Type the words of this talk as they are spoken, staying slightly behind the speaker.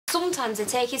Sometimes they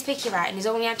take his picky right and he's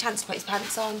only had a chance to put his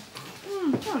pants on.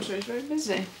 I'm sure he's very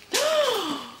busy.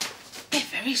 They're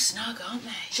very snug, aren't they?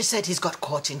 She said he's got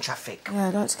caught in traffic. Yeah,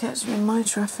 I'd like to catch him in my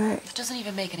traffic. It doesn't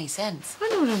even make any sense. I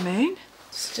know what I mean.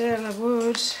 Still, I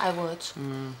would. I would.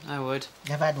 I would.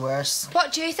 I've had worse.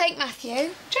 What do you think,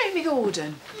 Matthew? Jamie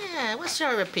Gordon. Yeah, what's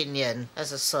your opinion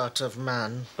as a sort of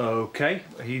man? OK.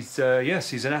 He's,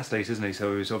 yes, he's an athlete, isn't he?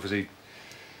 So he's obviously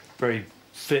very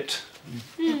fit.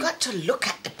 You've got to look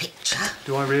at the picture.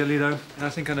 Do I really, though? I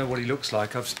think I know what he looks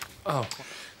like. Oh,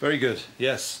 very good.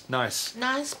 Yes, nice.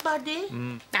 Nice body.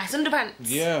 Nice underpants.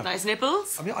 Yeah. Nice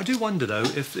nipples. I mean, I do wonder, though,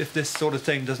 if this sort of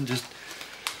thing doesn't just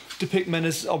depict men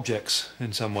as objects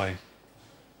in some way.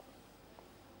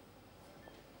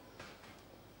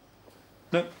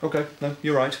 No, OK, no,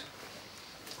 you're right.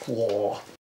 Whoa.